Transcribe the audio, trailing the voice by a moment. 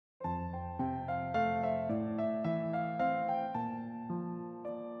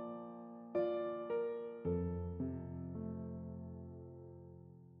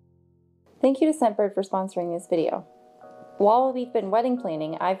Thank you to Scentbird for sponsoring this video. While we've been wedding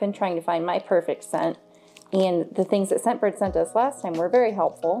planning, I've been trying to find my perfect scent, and the things that Scentbird sent us last time were very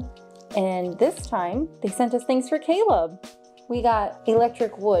helpful. And this time, they sent us things for Caleb. We got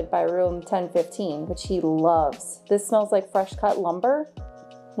Electric Wood by Room 1015, which he loves. This smells like fresh cut lumber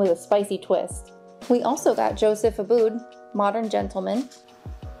with a spicy twist. We also got Joseph Aboud, Modern Gentleman.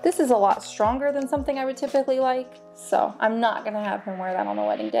 This is a lot stronger than something I would typically like, so I'm not gonna have him wear that on the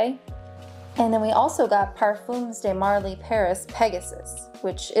wedding day. And then we also got Parfums de Marly Paris Pegasus,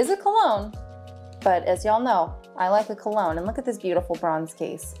 which is a cologne, but as y'all know, I like a cologne, and look at this beautiful bronze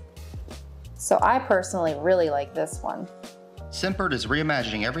case. So I personally really like this one. Scentbird is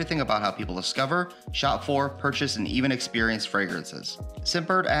reimagining everything about how people discover, shop for, purchase, and even experience fragrances.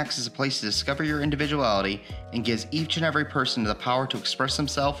 Scentbird acts as a place to discover your individuality and gives each and every person the power to express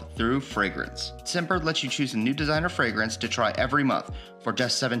themselves through fragrance. Scentbird lets you choose a new designer fragrance to try every month for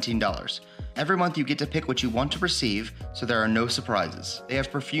just $17. Every month you get to pick what you want to receive, so there are no surprises. They have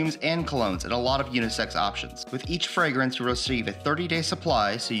perfumes and colognes and a lot of unisex options. With each fragrance, you'll receive a 30-day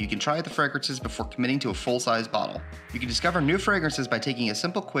supply so you can try the fragrances before committing to a full-size bottle. You can discover new fragrances by taking a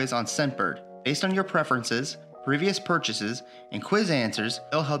simple quiz on Scentbird. Based on your preferences, previous purchases, and quiz answers,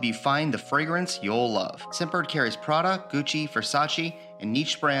 they'll help you find the fragrance you'll love. Scentbird carries Prada, Gucci, Versace, and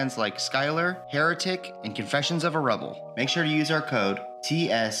niche brands like Skylar, Heretic, and Confessions of a Rebel. Make sure to use our code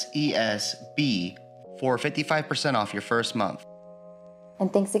TSESB for 55% off your first month.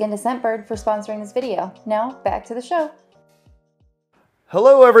 And thanks again to Scentbird for sponsoring this video. Now, back to the show.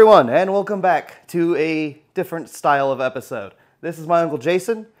 Hello everyone, and welcome back to a different style of episode. This is my Uncle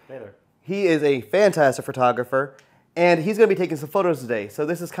Jason. Hey there. He is a fantastic photographer, and he's going to be taking some photos today. So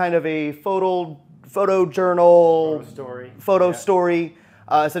this is kind of a photo journal, photo story,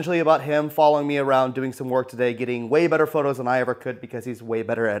 essentially about him following me around, doing some work today, getting way better photos than I ever could because he's way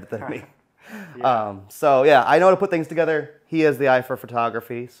better at it than me. So yeah, I know how to put things together. He has the eye for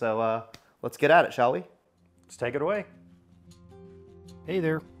photography, so let's get at it, shall we? Let's take it away. Hey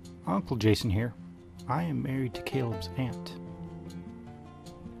there, Uncle Jason here. I am married to Caleb's aunt.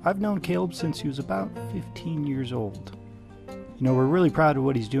 I've known Caleb since he was about 15 years old. You know, we're really proud of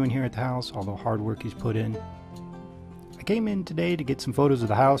what he's doing here at the house, all the hard work he's put in. I came in today to get some photos of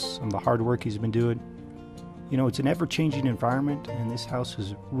the house and the hard work he's been doing. You know, it's an ever-changing environment, and this house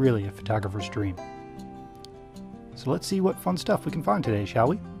is really a photographer's dream. So let's see what fun stuff we can find today, shall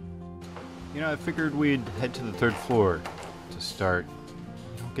we? You know, I figured we'd head to the third floor to start.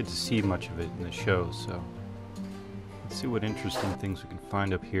 You don't get to see much of it in the show, so let's see what interesting things we can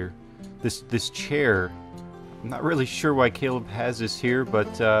find up here. This chair, I'm not really sure why Caleb has this here, but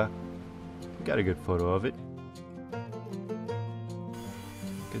we got a good photo of it.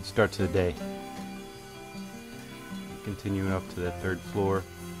 Good start to the day. Continuing up to that third floor.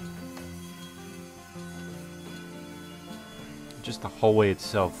 Just the hallway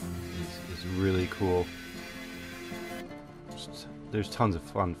itself is really cool. There's tons of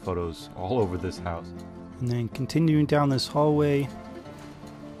fun photos all over this house. And then continuing down this hallway,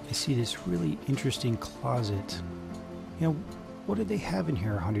 I see this really interesting closet. You know, what did they have in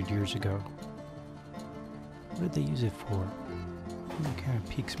here 100 years ago? What did they use it for? That kind of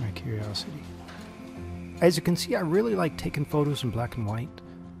piques my curiosity. As you can see, I really like taking photos in black and white,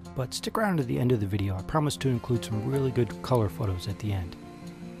 but stick around to the end of the video. I promise to include some really good color photos at the end.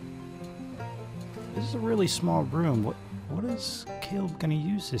 This is a really small room. What is Caleb going to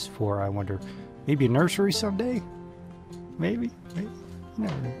use this for, I wonder? Maybe a nursery someday? Maybe. You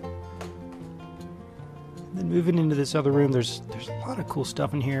never know. And then moving into this other room, there's a lot of cool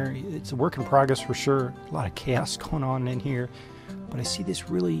stuff in here. It's a work in progress for sure. A lot of chaos going on in here. But I see this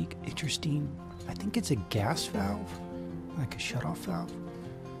really interesting, I think it's a gas valve, like a shutoff valve.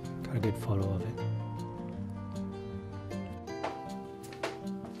 Got a good photo of it.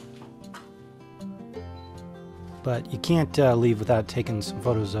 But you can't leave without taking some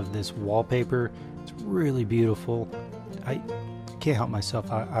photos of this wallpaper. It's really beautiful. I can't help myself.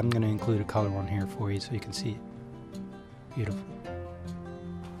 I'm going to include a color one here for you so you can see it. Beautiful.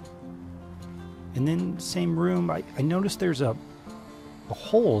 And then same room, I noticed there's a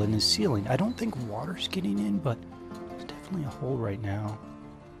hole in the ceiling. I don't think water's getting in, but there's definitely a hole right now.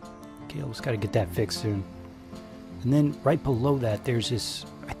 Caleb's got to get that fixed soon. And then right below that, there's this,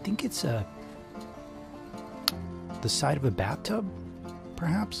 I think it's the side of a bathtub,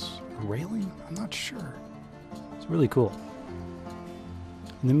 perhaps? A railing? I'm not sure. It's really cool.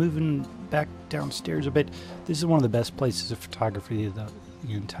 And then moving back downstairs a bit, this is one of the best places of photography of the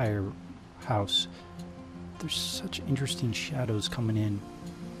entire house. There's such interesting shadows coming in.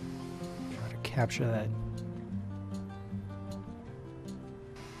 Try to capture that.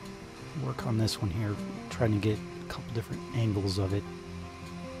 work on this one here, trying to get a couple different angles of it.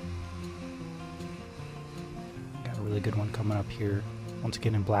 Got a really good one coming up here, once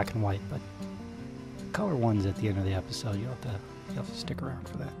again in black and white, but the color one's at the end of the episode. You'll have to stick around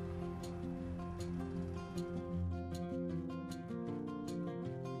for that.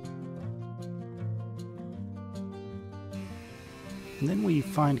 And then we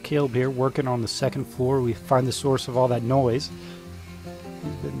find Caleb here working on the second floor. We find the source of all that noise.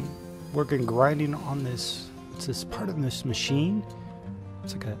 He's been working, grinding on this. It's this part of this machine.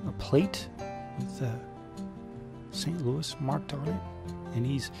 It's like a plate with St. Louis marked on it. And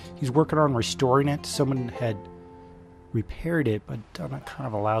he's working on restoring it. Someone had repaired it, but done a kind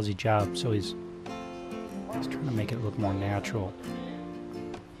of a lousy job. So he's trying to make it look more natural.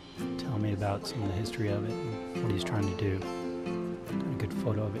 Tell me about some of the history of it and what he's trying to do. Got a good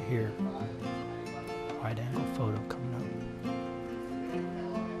photo of it here. Wide angle photo coming up.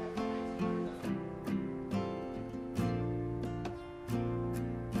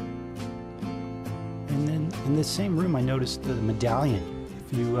 And then in this same room I noticed the medallion.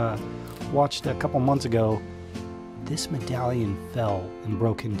 If you watched a couple months ago, this medallion fell and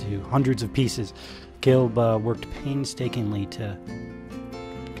broke into hundreds of pieces. Caleb worked painstakingly to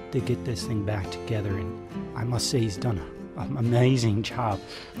get this thing back together, and I must say he's done an amazing job.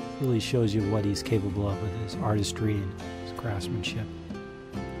 Really shows you what he's capable of with his artistry and his craftsmanship.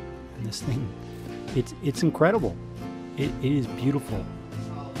 And this thing, it's incredible. It is beautiful.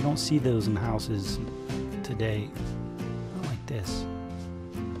 You don't see those in houses today, not like this.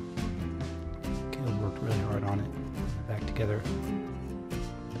 Caleb worked really hard on it, back together.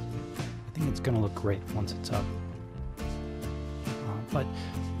 I think it's going to look great once it's up. But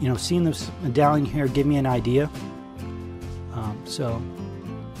you know, seeing this medallion here gave me an idea. So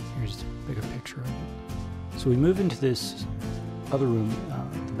here's a bigger picture of it. So we move into this other room,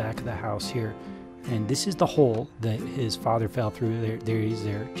 the back of the house here, and this is the hole that his father fell through. There he is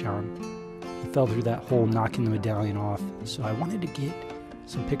there, John. He fell through that hole, knocking the medallion off. So I wanted to get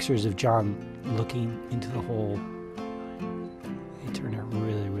some pictures of John looking into the hole. They turned out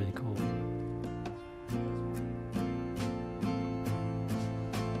really, really cool.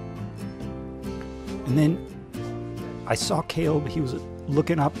 And then I saw Caleb, he was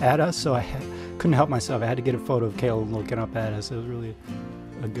looking up at us, so I couldn't help myself. I had to get a photo of Caleb looking up at us. It was really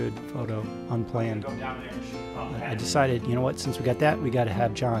a good photo, unplanned. I decided, you know what, since we got that, we got to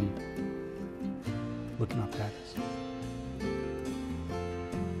have John looking up at us.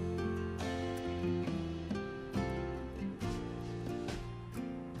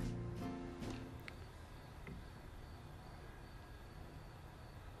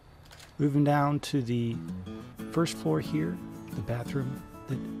 Moving down to the first floor here, the bathroom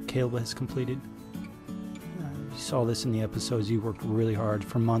that Caleb has completed. You saw this in the episodes. He worked really hard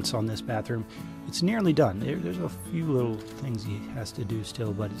for months on this bathroom. It's nearly done. There's a few little things he has to do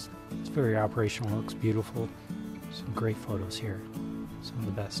still, but it's very operational. It looks beautiful. Some great photos here. Some of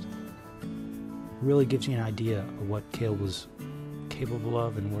the best. Really gives you an idea of what Caleb was capable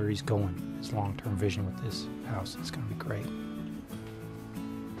of and where he's going. His long-term vision with this house. It's going to be great.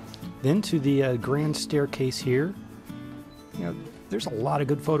 Then to the grand staircase here. You know, there's a lot of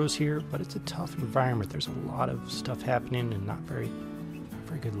good photos here, but it's a tough environment. There's a lot of stuff happening and not very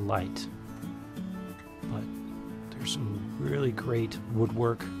good light. But there's some really great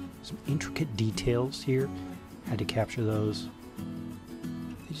woodwork, some intricate details here. Had to capture those.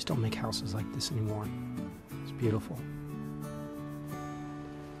 They just don't make houses like this anymore. It's beautiful.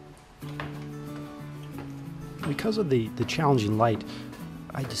 Because of the challenging light,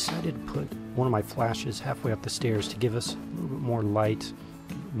 I decided to put one of my flashes halfway up the stairs to give us a little bit more light,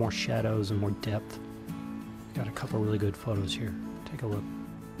 more shadows, and more depth. Got a couple really good photos here. Take a look.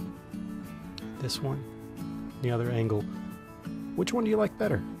 This one, the other angle. Which one do you like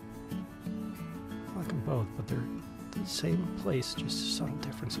better? I like them both, but they're the same place, just subtle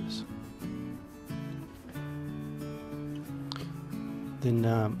differences. Then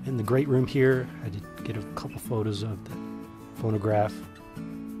in the great room here, I did get a couple photos of the phonograph.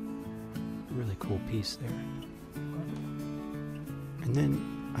 Really cool piece there. And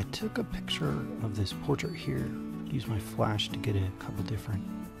then I took a picture of this portrait here. Used my flash to get a couple different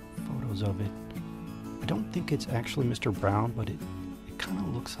photos of it. I don't think it's actually Mr. Brown, but it kind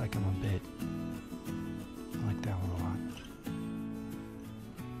of looks like him a bit. I like that one a lot.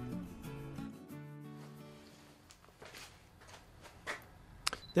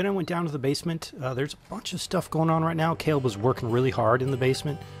 Then I went down to the basement. There's a bunch of stuff going on right now. Caleb was working really hard in the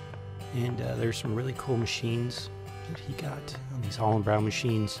basement. And there's some really cool machines that he got. These Holland Brown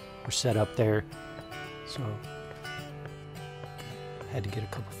machines were set up there. So Had to get a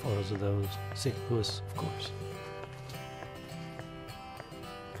couple photos of those. St. Louis, of course.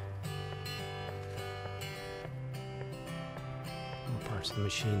 Parts of the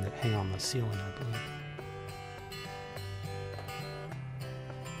machine that hang on the ceiling, I believe.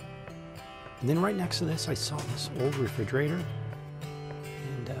 And then right next to this, I saw this old refrigerator,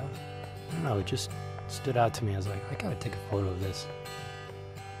 and I don't know, it just stood out to me. I was like, I gotta take a photo of this.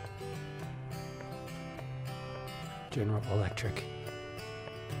 General Electric.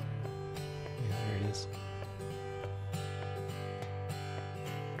 Yeah, there it is.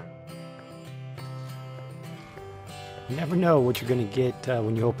 You never know what you're going to get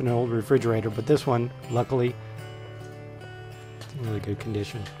when you open an old refrigerator, but this one, luckily, it's in really good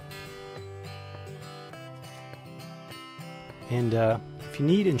condition. And if you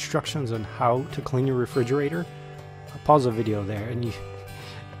need instructions on how to clean your refrigerator, I'll pause the video there, and you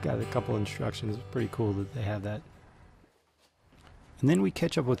got a couple instructions. It's pretty cool that they have that. And then we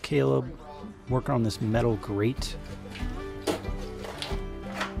catch up with Caleb, working on this metal grate.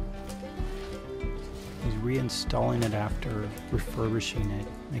 Reinstalling it after refurbishing it,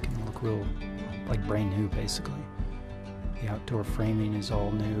 making it look real like brand new basically. The outdoor framing is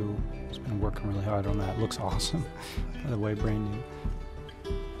all new. He's been working really hard on that. It looks awesome, by the way, brand new.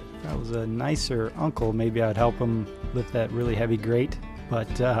 If I was a nicer uncle, maybe I'd help him lift that really heavy grate, but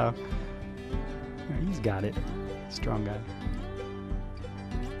he's got it. Strong guy.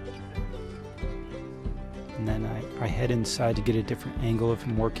 And then I head inside to get a different angle if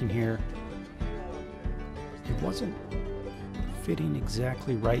I'm working here. It wasn't fitting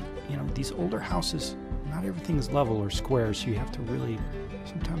exactly right. You know, these older houses, not everything is level or square, so you have to really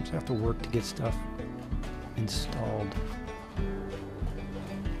sometimes have to work to get stuff installed,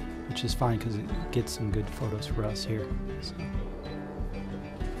 which is fine because it gets some good photos for us here. So,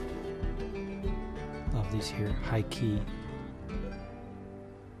 love these here, high key,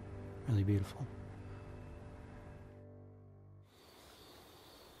 really beautiful.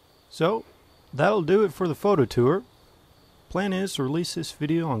 So that'll do it for the photo tour. Plan is to release this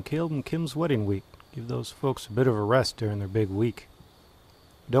video on Caleb and Kim's wedding week. Give those folks a bit of a rest during their big week.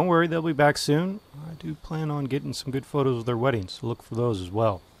 Don't worry, they'll be back soon. I do plan on getting some good photos of their weddings, so look for those as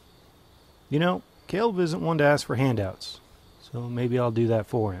well. You know, Caleb isn't one to ask for handouts, so maybe I'll do that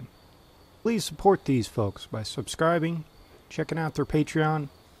for him. Please support these folks by subscribing, checking out their Patreon,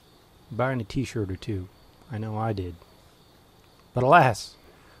 buying a t-shirt or two. I know I did. But alas,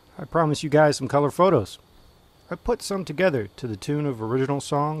 I promised you guys some color photos. I put some together to the tune of original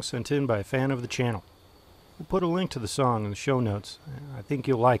songs sent in by a fan of the channel. We'll put a link to the song in the show notes. I think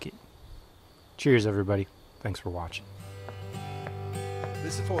you'll like it. Cheers, everybody. Thanks for watching.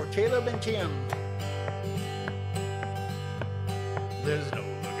 This is for Caleb and Kim. There's no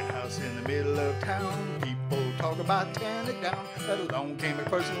looking house in the middle of town. People talk about tearing it down. But along came a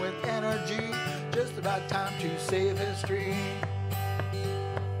person with energy. Just the right time to save history.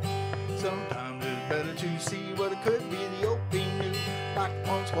 Sometimes it's better to see what it could be. The open new, like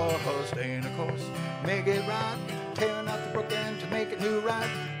once was, staying the course. Make it right, tearing out the broken to make it new right.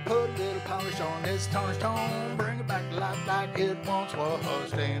 Put a little polish on this tarnished tone. Bring it back to life like it once was,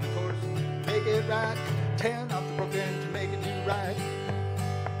 staying the course. Make it right, tearing out the broken to make it new right.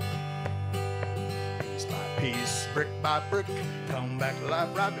 Piece by piece, brick by brick, come back to life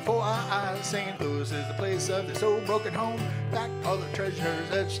right before our eyes. St. Louis is the place of this old broken home. Back all the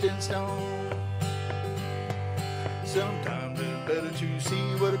treasures etched in stone. Sometimes it's better to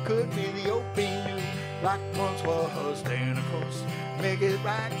see what it could be. The open new, like once was, staying the course. Make it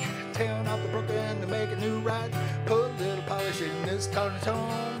right, tearing out the broken to make it new right. Put a little polish in this tarnished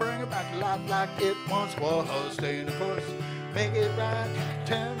tone. Bring it back to life like it once was, staying the course. Make it right,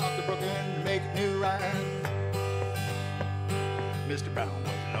 tearing out the broken to make it new right. Mr. Brown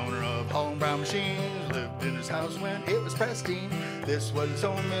was an owner of Hall & Brown Machines. Lived in his house when it was pristine. This was his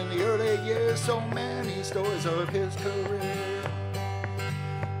home in the early years. So many stories of his career.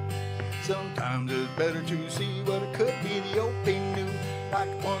 Sometimes it's better to see what it could be. The open new, like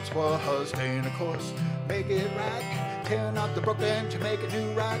once was, staying the course. Make it right, tearing out the broken to make it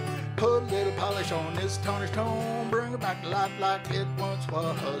new right. Put a little polish on this tarnished tone. Bring it back to life like it once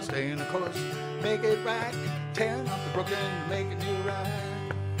was, staying the course. Make it right, tearing out the broken to make it new right.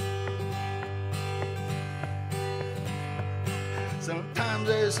 Sometimes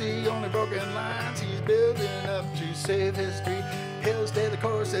there's the only broken lines he's building up to save history. He'll stay the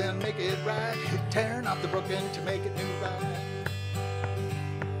course and make it right, tearing off the broken to make it new right.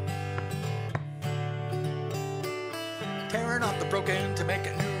 Tearing off the broken to make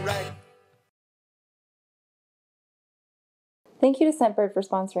it new right. Thank you to Scentbird for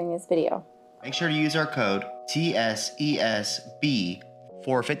sponsoring this video. Make sure to use our code TSESB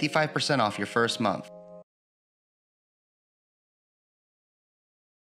for 55% off your first month.